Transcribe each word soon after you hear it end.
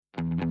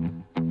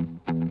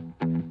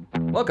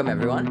Welcome,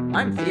 everyone.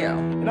 I'm Theo,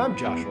 And I'm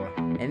Joshua,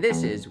 and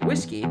this is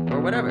Whiskey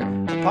or Whatever.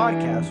 the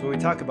podcast where we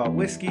talk about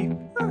whiskey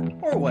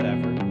or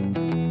whatever.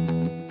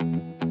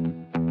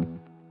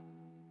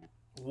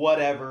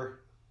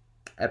 Whatever.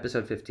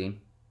 Episode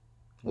 15.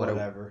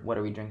 Whatever. What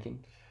are we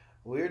drinking?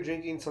 We're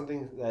drinking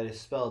something that is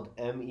spelled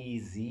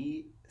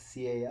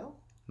Mezcal,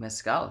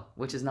 Mezcal,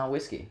 which is not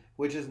whiskey.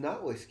 which is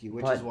not whiskey,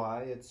 which But- is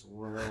why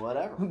we're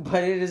whatever.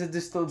 But it is a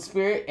distilled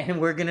spirit,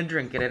 and we're going to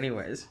drink it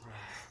anyways.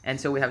 And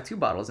so we have two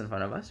bottles in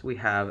front of us. We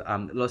have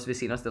Los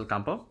Vecinos del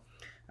Campo,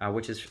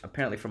 which is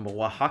apparently from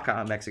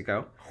Oaxaca,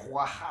 Mexico.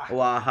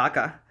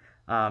 Oaxaca.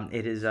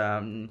 It is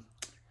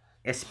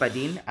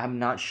Espadin. I'm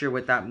not sure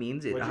what that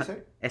means. What'd you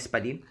say?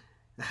 Espadin.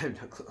 I have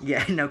no clue.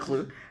 Yeah, no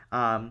clue.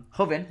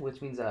 Joven,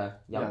 which means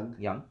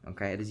young.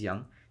 Okay, it is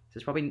young. So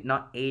it's probably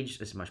not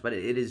aged as much, but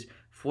it is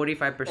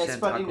 45%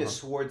 Espadin alcohol. is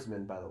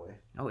Swordsman, by the way.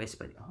 Oh,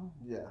 Espadin. Oh,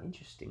 Yeah.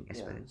 interesting. Yeah.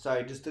 Espadin.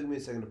 Sorry, it just took me a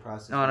second to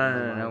process.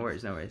 No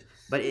worries.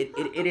 But it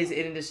is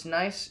in this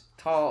nice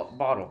tall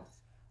bottle,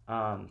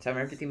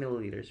 750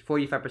 milliliters,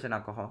 45%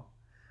 alcohol,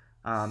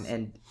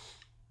 and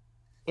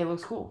it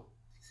looks cool.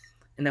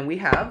 And then we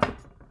have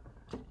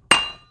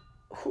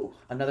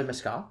another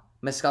mezcal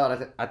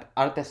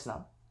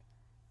artesanal,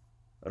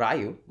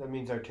 Rayu. That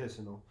means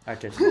artisanal.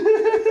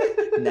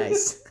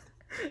 Nice.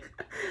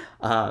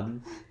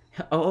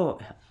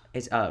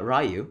 It's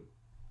Rayu,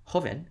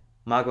 Joven,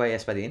 Maguey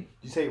Espadin. Did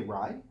you say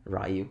rye?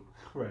 Rayu.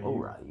 Right. Oh,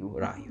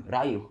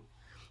 Rayu.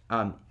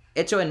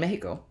 Hecho en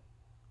Mexico,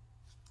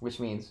 which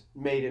means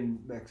Made in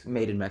Mexico.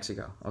 made in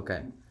Mexico.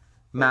 Okay.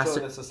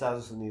 Master. Master. En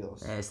Estados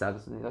Unidos.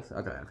 Estados Unidos.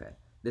 Okay.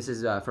 This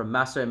is from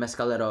Master and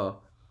Mezcalero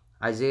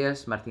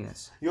Isaias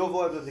Martinez. Yo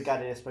voy a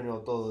platicar en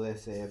español todo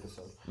ese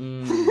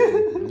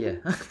episodio. Yeah.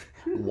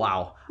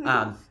 Wow.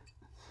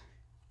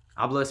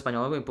 Hablo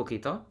español un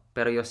poquito,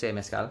 pero yo sé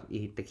mezcal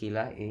y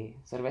tequila y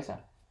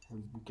cerveza.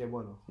 Qué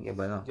bueno. Qué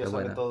bueno, Yo qué sé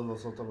bueno. todas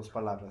las otras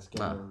palabras que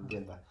no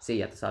entienda. Sí,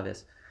 ya tú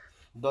sabes.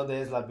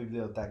 ¿Dónde es la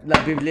biblioteca?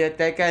 La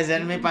biblioteca es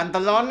en mis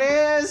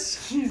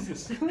pantalones.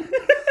 Jesus.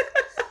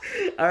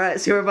 All right,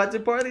 so we're about to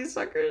pour these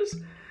suckers.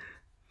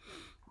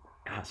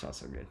 It smells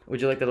so good.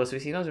 Would you like the Los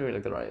Vecinos or would you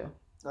like the Rayo?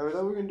 I thought we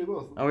were going to do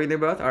both. Oh, we do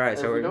both? All right, If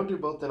so we we're... don't do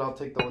both, then I'll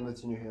take the one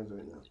that's in your hands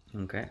right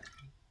now. Okay.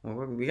 Well,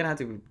 we're going to have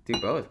to do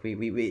both.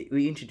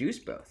 We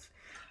introduced both.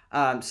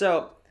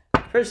 So,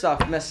 first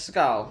off,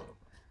 mezcal,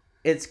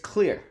 it's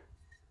clear.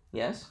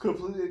 Yes?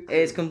 Completely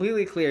clear. It's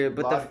completely clear,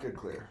 but vodka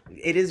clear.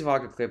 it is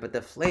vodka clear, but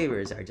the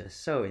flavors are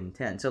just so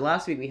intense. So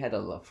last week we had a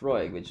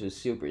Lafroig, which was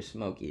super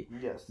smoky.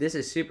 Yes. This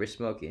is super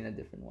smoky in a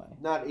different way.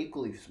 Not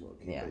equally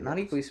smoky. Yeah, but not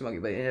yes. equally smoky,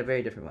 but in a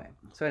very different way.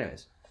 So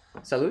anyways,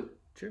 salud.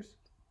 Cheers.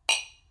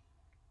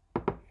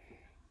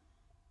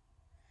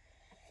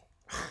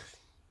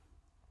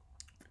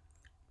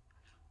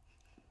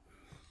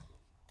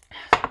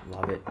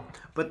 Love it.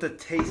 But the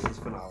taste is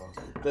phenomenal.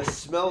 The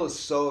smell is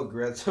so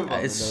aggressive on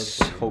It's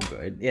the nose. so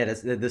good. Yeah,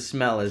 the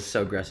smell is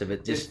so aggressive.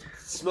 It just It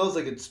smells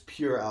like it's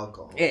pure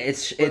alcohol.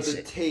 it's But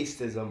the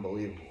taste is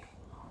unbelievable.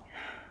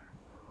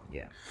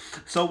 Yeah.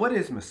 So what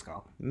is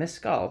mezcal?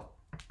 Mezcal.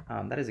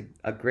 That is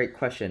a great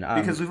question.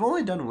 Because we've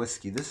only done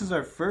whiskey. This is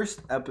our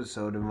first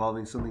episode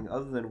involving something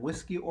other than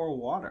whiskey or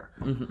water.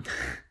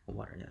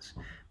 Water, yes.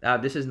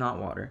 This is not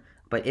water,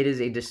 but it is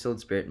a distilled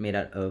spirit made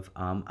out of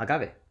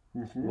agave,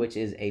 which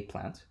is a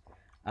plant.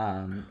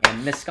 And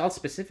mezcal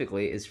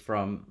specifically is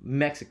from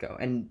Mexico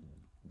and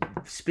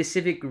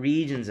specific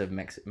regions of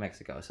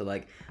Mexico. So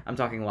like I'm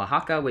talking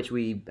Oaxaca, which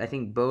I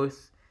think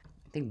both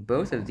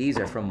of these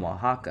are from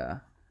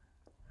Oaxaca,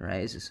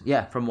 right?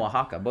 From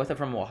Oaxaca. Both are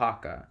from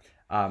Oaxaca.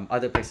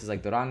 Other places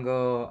like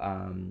Durango.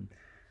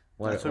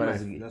 That's where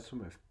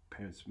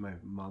my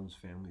mom's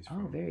family's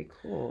from. Oh, very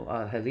cool.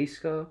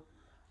 Jalisco,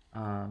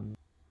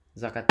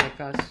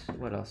 Zacatecas.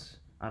 What else?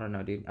 I don't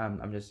know, dude.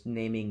 I'm just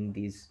naming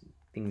these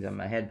things on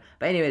my head.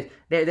 But anyways,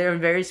 they're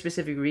in very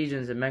specific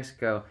regions in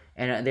Mexico,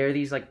 and there are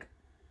these like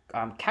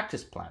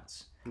cactus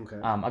plants. Okay.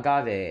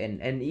 Agave,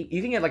 and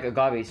you can get like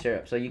agave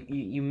syrup. So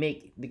you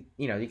make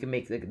you can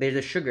make there's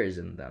the sugars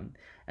in them,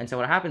 and so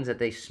what happens is that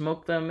they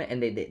smoke them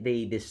and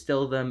they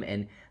distill them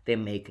and they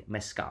make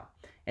mezcal.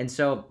 And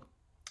so,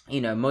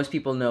 most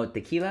people know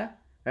tequila,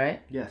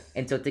 right? Yes.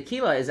 And so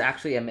tequila is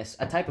actually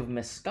a type of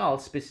mezcal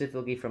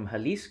specifically from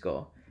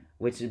Jalisco,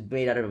 which is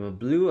made out of a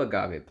blue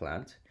agave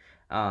plant.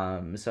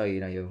 So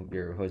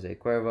your Jose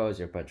Cuervos,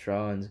 your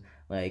Patrons,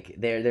 like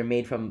they're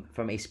made from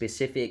a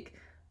specific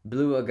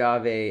blue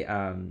agave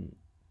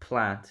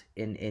plant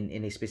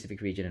in a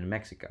specific region in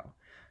Mexico.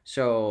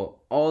 So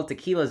all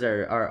tequilas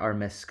are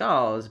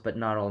mezcals, but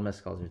not all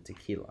mezcals are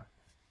tequila.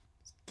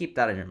 Keep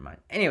that in your mind.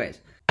 Anyways,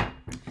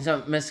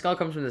 so mezcal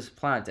comes from this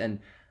plant, and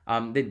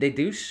they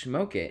do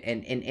smoke it,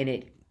 and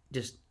it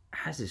just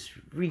has this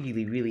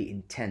really, really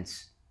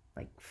intense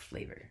like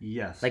flavor.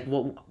 Yes. Like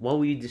what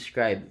would you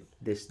describe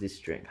this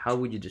drink? How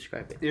would you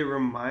describe it? It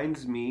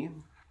reminds me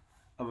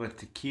of a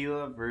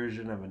tequila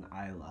version of an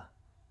Isla.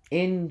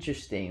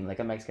 Interesting, like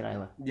a Mexican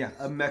Isla. Yeah,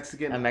 a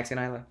Mexican Isla.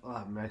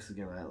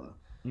 Mexican Isla.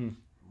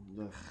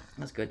 Ugh.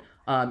 That's good.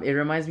 It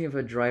reminds me of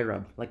a dry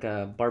rub, like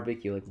a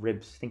barbecue, like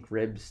ribs,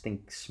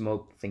 think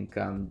smoke, think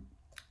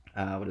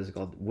what is it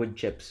called? Wood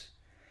chips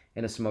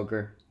in a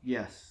smoker.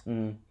 Yes.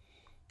 Mm.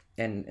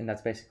 And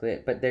that's basically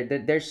it. But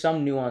there's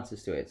some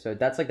nuances to it. So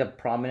that's like the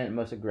prominent,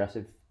 most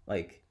aggressive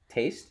like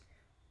taste.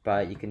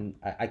 But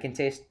I can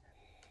taste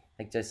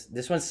like just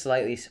this one's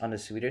slightly on the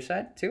sweeter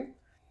side too.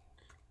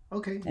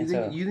 Okay. And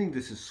so You think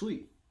this is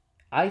sweet?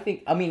 I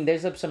mean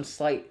there's some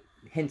slight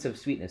hints of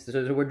sweetness.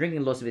 So we're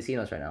drinking Los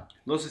Vecinos right now.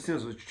 Los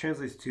Vecinos, which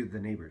translates to the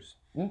neighbors.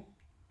 Mm.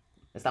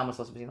 Estamos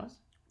Los Vecinos?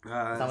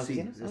 Estamos Sí,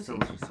 Vecinos? Oh, sí.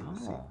 estamos vecinos,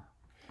 sí. Oh.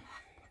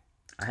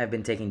 I have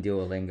been taking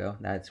Duolingo.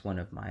 That's one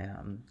of my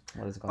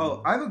what is it called?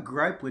 Oh, I have a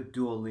gripe with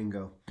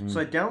Duolingo. So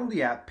I downloaded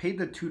the app, paid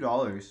the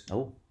 $2.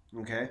 Oh.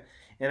 Okay.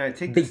 And I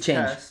take Big this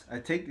change. test.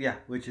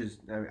 Which is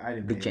I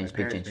didn't Big pay. change, My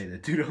big parents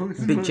change. paid the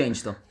 $2. Big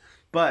change though.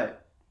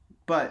 But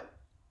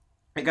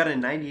I got a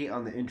 98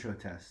 on the intro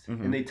test,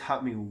 and they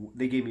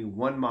gave me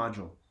one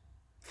module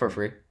For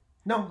free.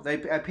 No, I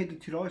paid the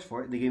 $2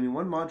 for it. They gave me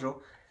one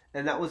module,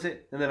 and that was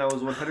it. And then I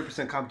was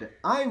 100% competent.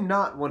 I'm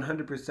not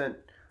 100%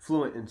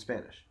 fluent in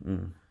Spanish.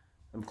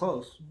 I'm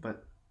close,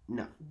 but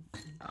no.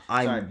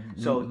 Sorry.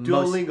 So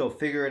Duolingo,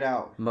 figure it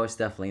out. Most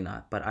definitely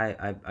not. But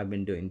I've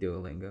been doing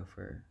Duolingo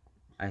for,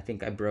 I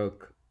think I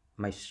broke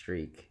my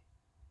streak.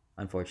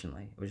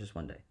 Unfortunately, it was just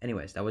one day.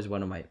 Anyways, that was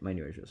one of my New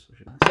Year's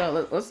resolutions.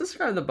 So let's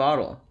describe the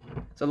bottle.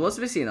 So Los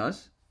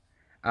Vecinos.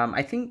 I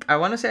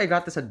want to say I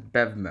got this at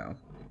Bevmo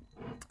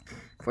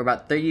for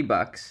about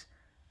 $30.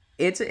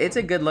 It's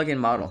a good looking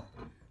model.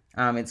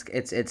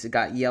 It's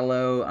got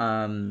yellow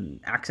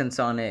accents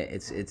on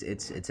it.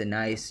 It's a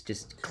nice,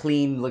 just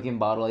clean looking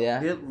bottle.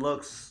 Yeah. It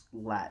looks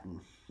Latin.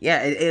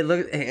 Yeah, it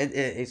looks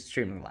it's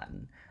extremely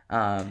Latin.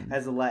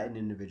 As a Latin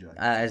individual.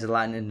 As a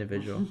Latin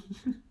individual.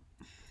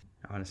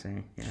 I want to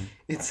say, yeah.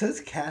 It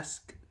says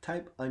cask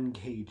type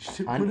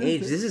uncaged. Unaged.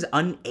 This is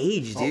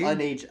unaged, dude. Oh,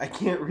 unaged. I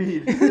can't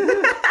read.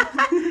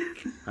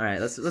 All right,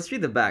 let's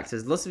read the back. It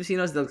says Los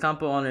Vecinos del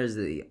Campo honors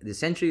the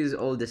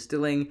centuries-old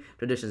distilling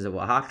traditions of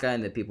Oaxaca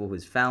and the people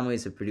whose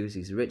families have produced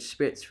these rich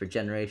spirits for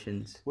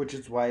generations. Which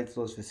is why it's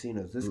Los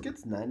Vecinos. This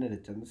gets 9 out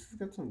of 10. This has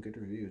got some good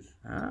reviews.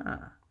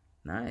 Ah,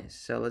 nice.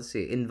 So let's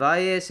see. In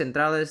Valles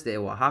Centrales de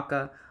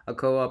Oaxaca, a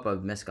co-op of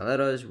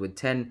mezcaleros with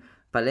 10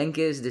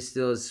 palenques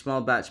distills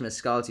small batch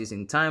mezcals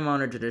using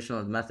time-honored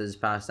traditional methods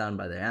passed down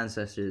by their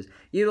ancestors,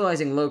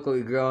 utilizing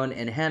locally grown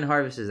and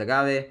hand-harvested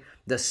agave.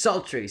 The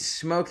sultry,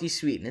 smoky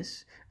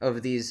sweetness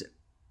of these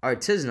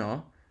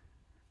artisanal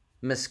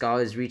mezcal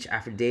is reached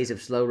after days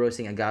of slow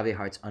roasting agave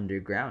hearts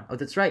underground. Oh,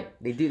 that's right.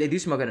 They do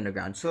smoke it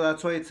underground. So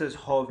that's why it says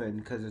joven,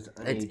 because it's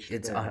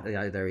unaged.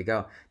 Yeah, there we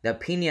go. The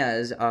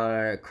piñas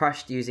are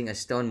crushed using a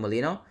stone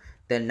molino,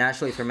 then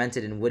naturally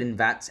fermented in wooden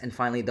vats, and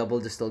finally double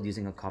distilled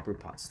using a copper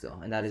pot still.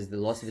 And that is the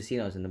Los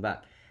Vecinos in the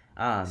back.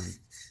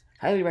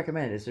 Highly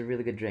recommend it. It's a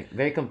really good drink.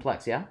 Very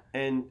complex, yeah?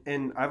 And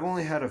I've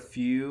only had a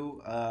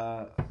few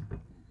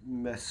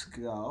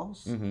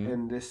mezcals,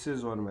 and this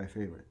is one of my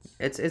favorites.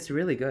 It's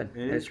really good.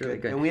 It's really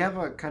good. And we have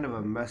a kind of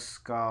a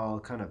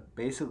mezcal,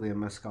 basically a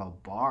mezcal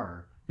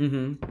bar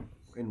in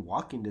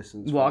walking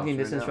distance. Walking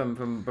distance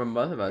from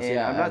both of us. And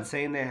yeah, I'm not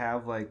saying they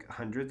have like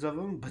hundreds of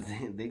them, but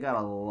they got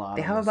a lot.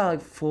 They have about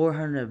like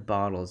 400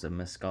 bottles of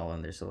mezcal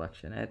in their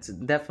selection. It's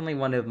definitely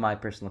one of my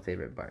personal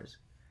favorite bars.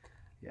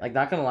 Yeah. Like,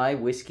 not gonna lie,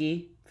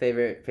 whiskey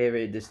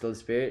favorite distilled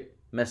spirit.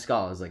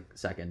 Mezcal is like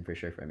second for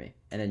sure for me,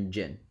 and then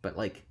gin. But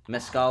like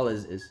mezcal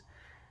is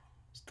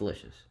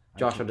delicious.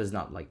 Joshua does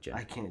not like gin.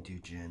 I can't do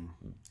gin.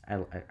 I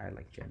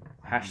like gin.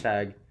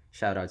 Hashtag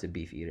shout out to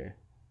Beef Eater.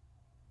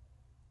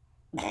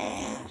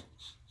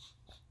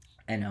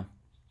 I know,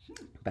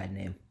 bad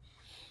name.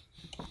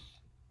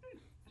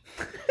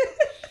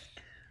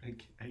 I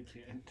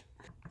can't.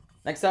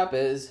 Next up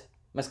is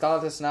mezcal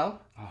artesanal.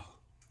 Oh.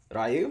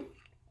 Rayu.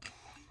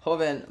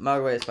 Joven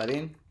Magua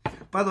Espadín.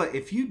 By the way,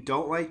 if you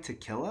don't like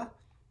tequila,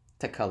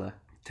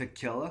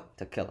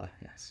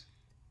 yes.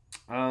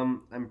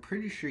 I'm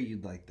pretty sure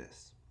you'd like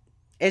this.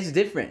 It's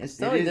different. It's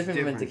totally different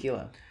from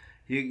tequila.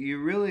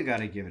 You really got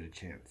to give it a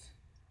chance.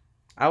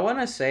 I want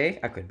to say,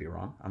 I could be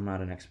wrong. I'm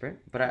not an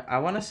expert, but I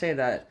want to say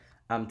that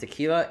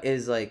tequila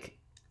is like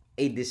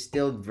a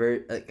distilled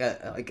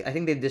like I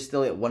think they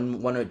distill it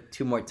one or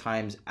two more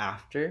times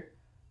after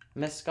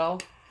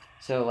mezcal.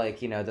 So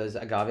like, you know, those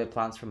agave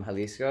plants from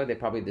Jalisco, they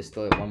probably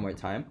distill it one more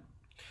time.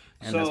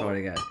 And that's what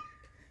I got.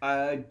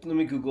 Let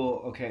me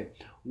Google. Okay,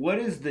 what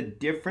is the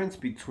difference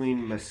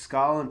between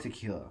mezcal and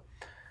tequila?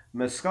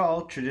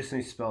 Mezcal,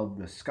 traditionally spelled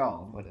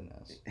mezcal, With an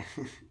S.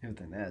 with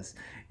an S,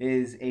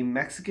 is a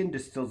Mexican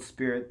distilled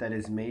spirit that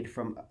is made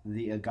from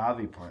the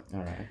agave plant.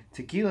 All right.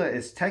 Tequila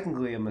is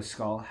technically a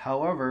mezcal.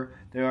 However,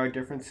 there are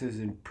differences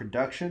in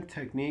production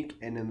technique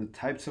and in the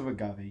types of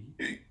agave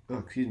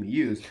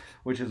used,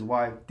 which is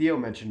why Theo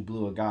mentioned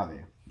blue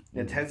agave.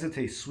 It tends to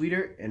taste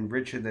sweeter and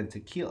richer than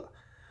tequila.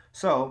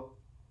 So,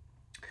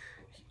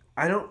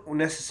 I don't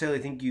necessarily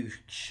think you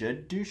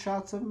should do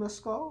shots of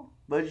mezcal,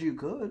 but you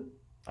could.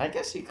 I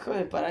guess you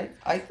could, but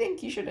I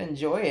think you should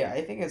enjoy it.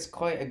 I think it's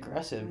quite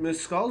aggressive.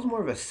 Mezcal's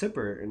more of a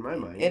sipper in my It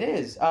mind.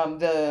 is.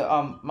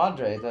 The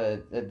Madre,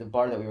 the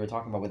bar that we were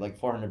talking about with like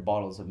 400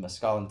 bottles of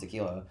mezcal and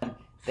tequila.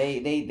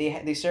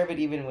 They serve it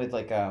even with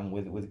like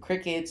with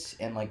crickets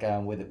and like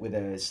with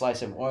a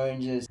slice of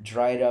oranges,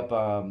 dried up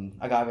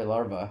agave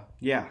larva,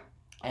 Yeah,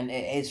 and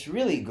it's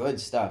really good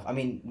stuff. I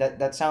mean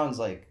that sounds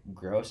like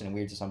gross and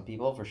weird to some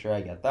people for sure. I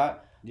get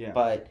that, yeah,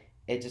 but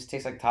it just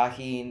tastes like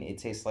tahine. It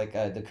tastes like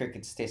the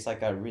crickets taste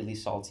like a really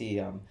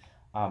salty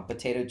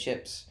potato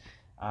chips.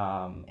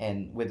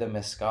 And with the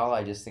mezcal,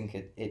 I just think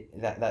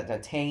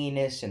that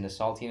tanginess and the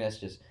saltiness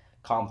just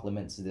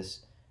complements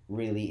this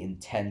really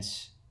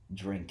intense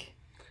drink.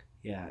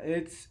 yeah.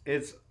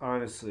 It's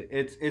honestly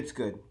it's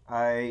good.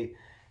 I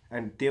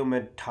and Theo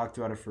Med talked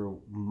about it for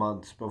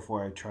months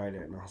before I tried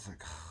it, and I was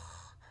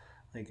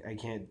like I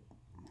can't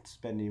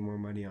spend any more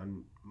money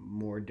on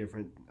more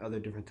different other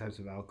different types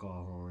of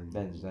alcohol and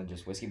Than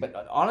just whiskey.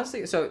 But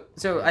honestly, so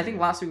I think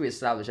yeah. last week we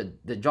established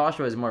that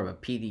Joshua is more of a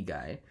peaty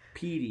guy.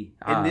 Peaty,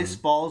 and this Um,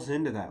 falls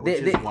into that, which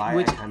is why I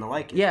which kind of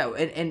like it. yeah,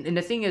 and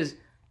the thing is,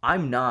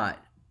 I'm not,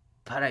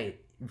 but I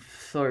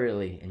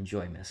thoroughly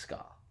enjoy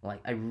mezcal.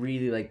 Like I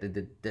really like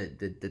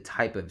the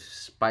type of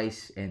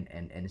spice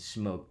and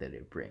smoke that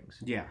it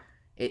brings. Yeah,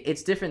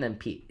 It's different than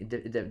peat.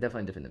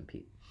 Definitely different than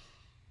peat.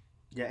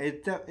 yeah.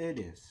 It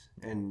is,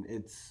 and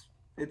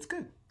it's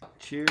good.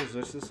 Cheers.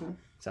 What's this one?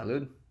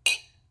 Salud.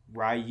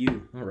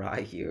 Ryu.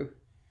 Right, you.